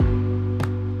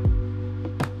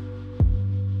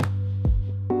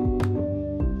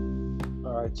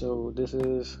So this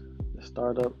is the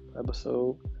startup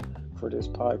episode for this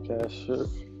podcast shit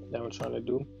that I'm trying to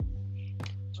do.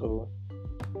 So,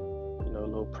 a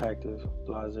little practice,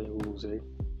 blase, wooze.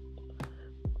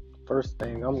 First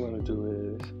thing I'm going to do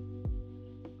is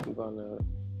I'm going to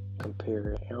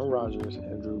compare Aaron Rodgers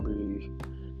and Drew Brees,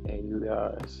 and you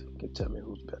guys can tell me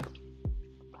who's better.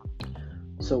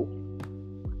 So,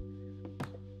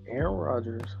 Aaron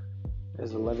Rodgers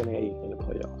is 11-8 in the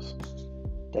playoffs.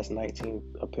 That's 19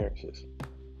 appearances.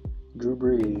 Drew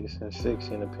Brees has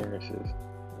 16 appearances.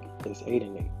 It's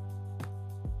 8-8.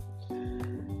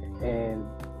 And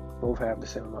both have the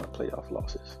same amount of playoff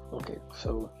losses. Okay,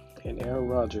 so in Aaron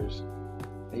Rodgers,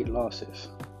 8 losses.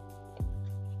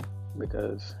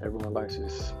 Because everyone likes to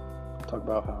talk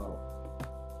about how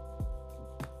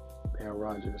Aaron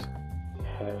Rodgers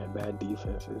had bad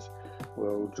defenses.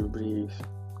 Well, Drew Brees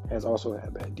has also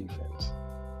had bad defense.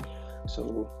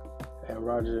 So Aaron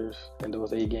Rodgers, in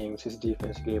those 8 games, his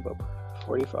defense gave up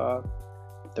 45,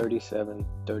 37,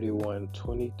 31,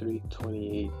 23,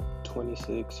 28,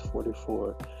 26,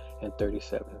 44, and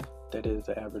 37. That is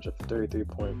the average of 33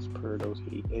 points per those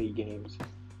 8 games.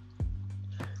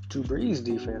 Drew Brees'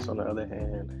 defense, on the other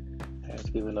hand, has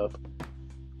given up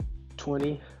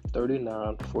 20,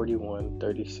 39, 41,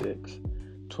 36,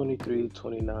 23,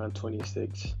 29,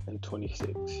 26, and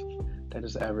 26. That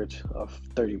is the average of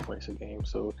 30 points a game.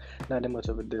 So not that much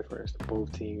of a difference.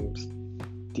 Both teams'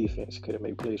 defense couldn't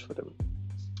make plays for them.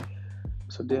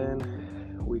 So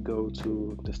then we go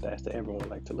to the stats that everyone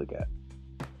likes to look at,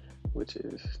 which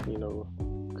is,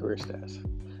 career stats.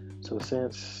 So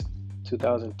since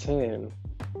 2010,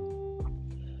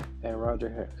 Aaron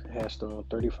Rodgers has thrown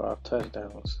 35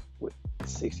 touchdowns with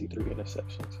 63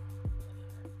 interceptions.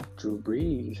 Drew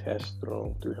Brees has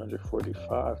thrown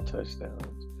 345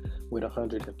 touchdowns with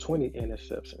 120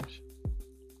 interceptions.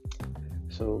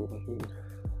 So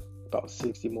about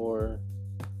 60 more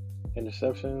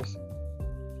interceptions,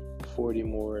 40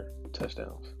 more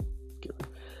touchdowns.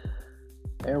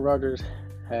 Aaron Rodgers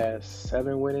has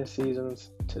 7 winning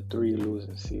seasons to 3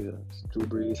 losing seasons. Drew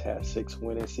Brees has 6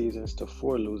 winning seasons to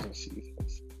 4 losing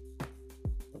seasons.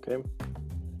 Okay?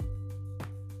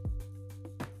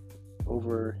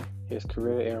 Over his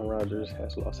career, Aaron Rodgers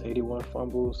has lost 81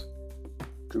 fumbles.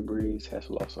 Drew Brees has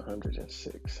lost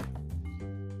 106.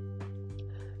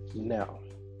 Now,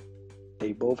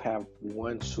 they both have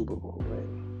one Super Bowl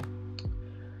ring.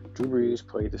 Drew Brees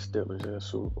played the Steelers in the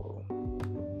Super Bowl.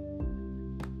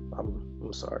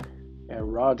 I'm sorry.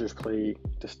 Aaron Rodgers played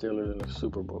the Steelers in the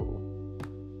Super Bowl.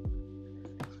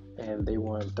 And they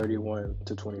won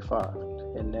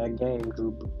 31-25. In that game,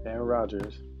 Aaron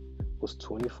Rodgers was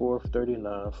 24 of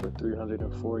 39 for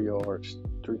 304 yards,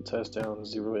 3 touchdowns,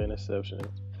 0 interceptions,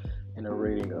 and a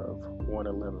rating of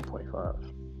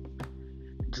 111.5.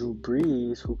 Drew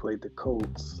Brees, who played the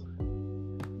Colts,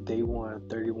 they won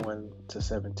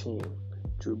 31-17.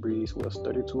 Drew Brees was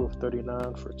 32 of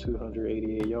 39 for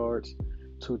 288 yards,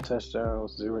 2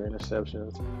 touchdowns, 0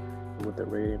 interceptions, with a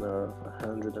rating of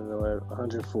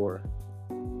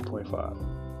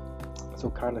 104.5. So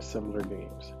kind of similar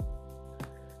games.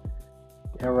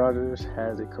 Aaron Rodgers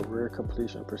has a career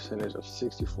completion percentage of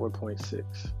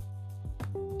 64.6.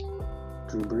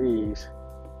 Drew Brees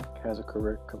has a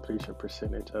career completion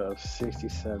percentage of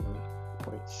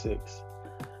 67.6.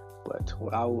 But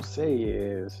what I will say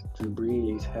is Drew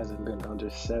Brees hasn't been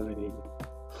under 70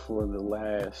 for the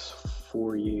last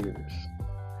 4 years.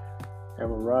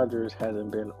 Aaron Rodgers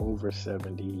hasn't been over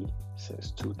 70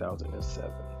 since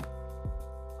 2007.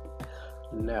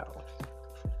 Now,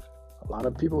 a lot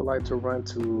of people like to run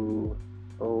to,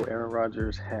 Aaron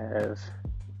Rodgers has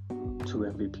 2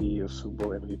 MVP or Super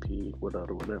Bowl MVP,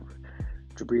 whatever.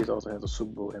 Drew Brees also has a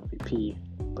Super Bowl MVP,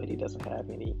 but he doesn't have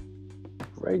any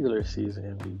regular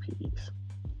season MVPs.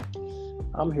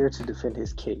 I'm here to defend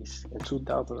his case. In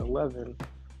 2011,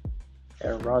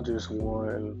 Aaron Rodgers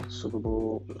won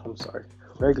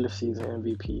regular season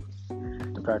MVP.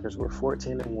 The Packers were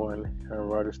 14-1. Aaron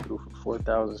Rodgers threw for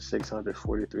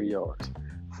 4,643 yards,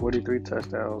 43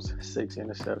 touchdowns, 6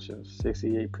 interceptions,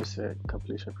 68%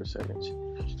 completion percentage,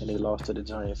 and they lost to the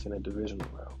Giants in a divisional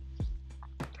round.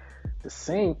 The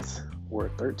Saints were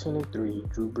 13-3.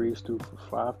 Drew Brees threw for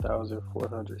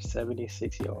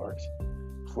 5,476 yards,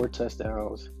 4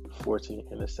 touchdowns, 14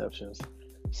 interceptions,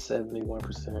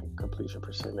 71% completion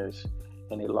percentage,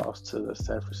 and they lost to the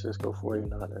San Francisco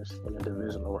 49ers in the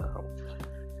divisional round.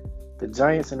 The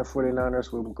Giants and the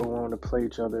 49ers will go on to play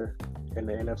each other in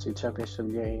the NFC Championship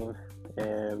game,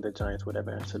 and the Giants would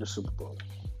advance to the Super Bowl.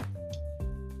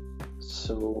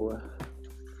 So,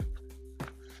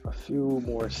 a few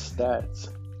more stats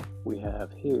we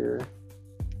have here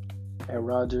Aaron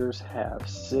Rodgers have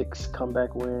 6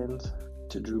 comeback wins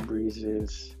to Drew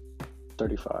Brees'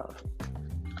 35.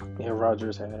 Aaron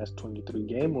Rodgers has 23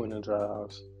 game-winning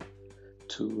drives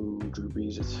to Drew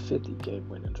Brees' 50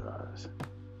 game-winning drives.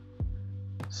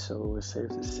 So it's safe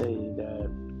to say that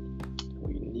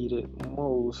we need it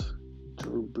most.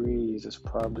 Drew Brees is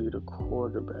probably the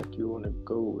quarterback you want to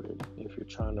go with if you're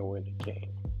trying to win a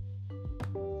game.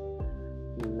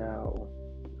 Now,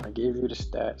 I gave you the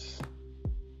stats.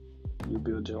 You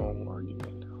build your own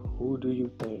argument. Who do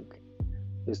you think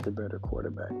is the better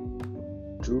quarterback?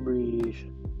 Drew Brees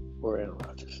or Aaron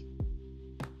Rodgers?